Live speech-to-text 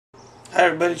Hi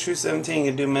everybody, True17,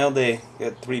 gonna do mail day.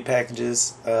 Got 3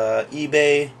 packages,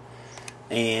 eBay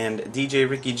and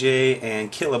Djrickyj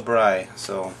and Killahbri.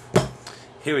 So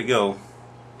here we go.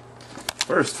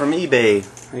 First from eBay,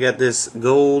 I got this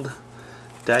gold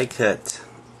die cut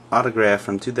autograph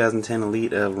from 2010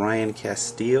 Elite of Ryan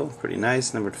Castillo. Pretty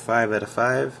nice, numbered 5 out of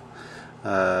 5.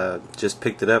 Just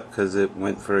picked it up because it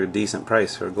went for a decent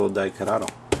price for a gold die cut auto.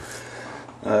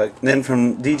 Then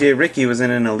from Djrickyj, was in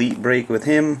an Elite break with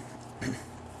him.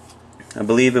 I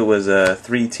believe it was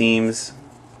 3 teams,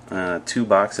 2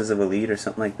 boxes of Elite or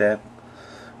something like that.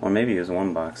 Or maybe it was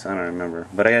 1 box, I don't remember.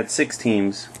 But I had 6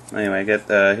 teams. Anyway, I got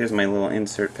here's my little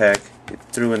insert pack.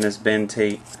 Threw in this Ben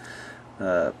Tate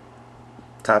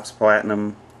Topps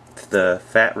Platinum, the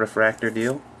fat refractor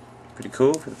deal. Pretty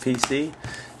cool for the PC.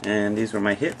 And these were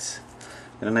my hits.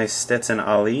 Got a nice Stetson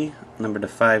Ali, numbered to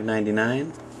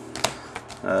 599.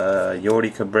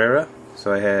 Djrickyj.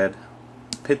 So I had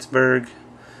Pittsburgh.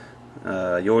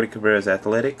 Djrickyj's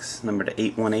Athletics, number to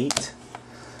 818.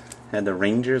 Had the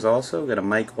Rangers also. Got a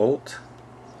Mike Olt,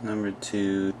 numbered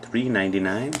to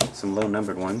 399. Some low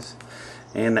numbered ones.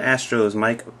 And the Astros,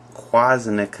 Mike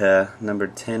Quaznica,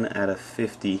 numbered 10 out of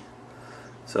 50.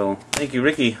 So thank you,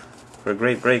 Ricky, for a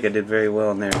great break. I did very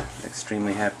well in there.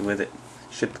 Extremely happy with it.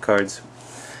 Shipped the cards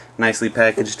nicely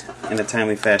packaged in a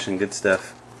timely fashion. Good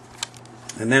stuff.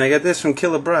 And then I got this from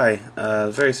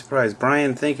Killahbri. Very surprised.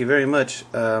 Brian, thank you very much.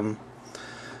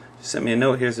 Sent me a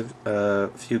note. Here's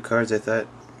a few cards I thought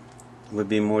would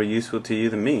be more useful to you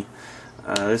than me.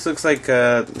 This looks like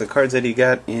the cards that he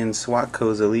got in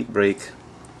Swatco's Elite break.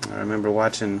 I remember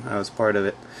watching. I was part of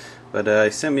it. But he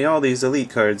sent me all these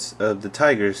Elite cards of the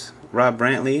Tigers. Rob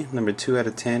Brantley, number 2 out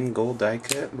of 10, gold die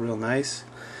cut, real nice.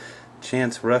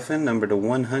 Chance Ruffin, number to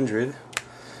 100.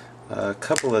 A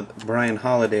couple of Brian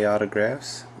Holiday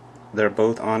autographs. They're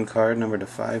both on card, number to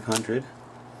 500.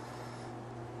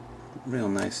 Real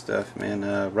nice stuff, man.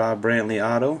 Rob Brantley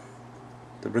auto,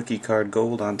 the rookie card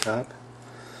gold on top.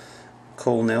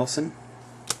 Cole Nelson.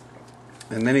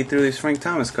 And then he threw these Frank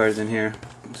Thomas cards in here.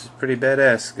 This is pretty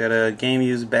badass. Got a game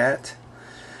used bat,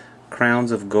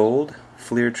 crowns of gold,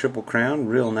 Fleer triple crown,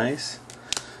 real nice.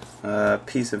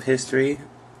 Piece of history,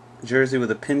 jersey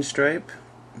with a pinstripe,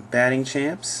 batting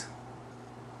champs,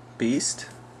 beast.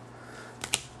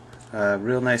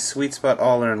 Real nice sweet spot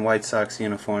Aller and White Sox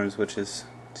uniforms, which is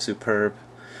superb.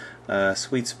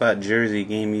 Sweet spot jersey,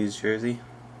 game used jersey,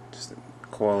 just a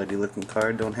quality looking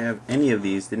card. Don't have any of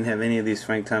these, didn't have any of these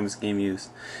Frank Thomas game used.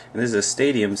 And this is a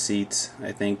stadium seats,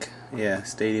 I think. Yeah,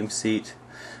 stadium seat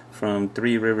from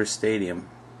 3 Rivers Stadium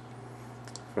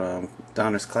from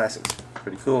Donruss Classics.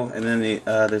 Pretty cool. And then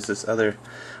there's this other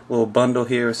little bundle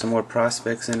here with some more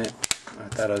prospects in it. I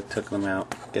thought I took them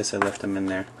out. Guess I left them in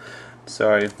there.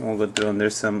 Sorry, won't go through them.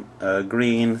 There's some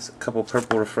greens, a couple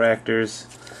purple refractors,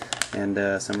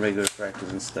 and some regular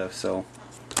refractors and stuff. So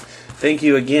thank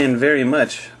you again very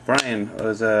much, Brian. It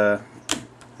was a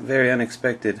very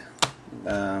unexpected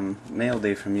mail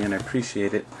day from you, and I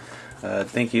appreciate it.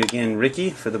 Thank you again, Ricky,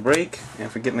 for the break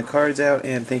and for getting the cards out,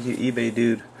 and thank you, eBay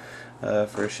dude,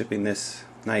 for shipping this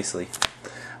nicely.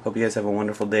 Hope you guys have a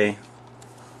wonderful day.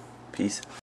 Peace.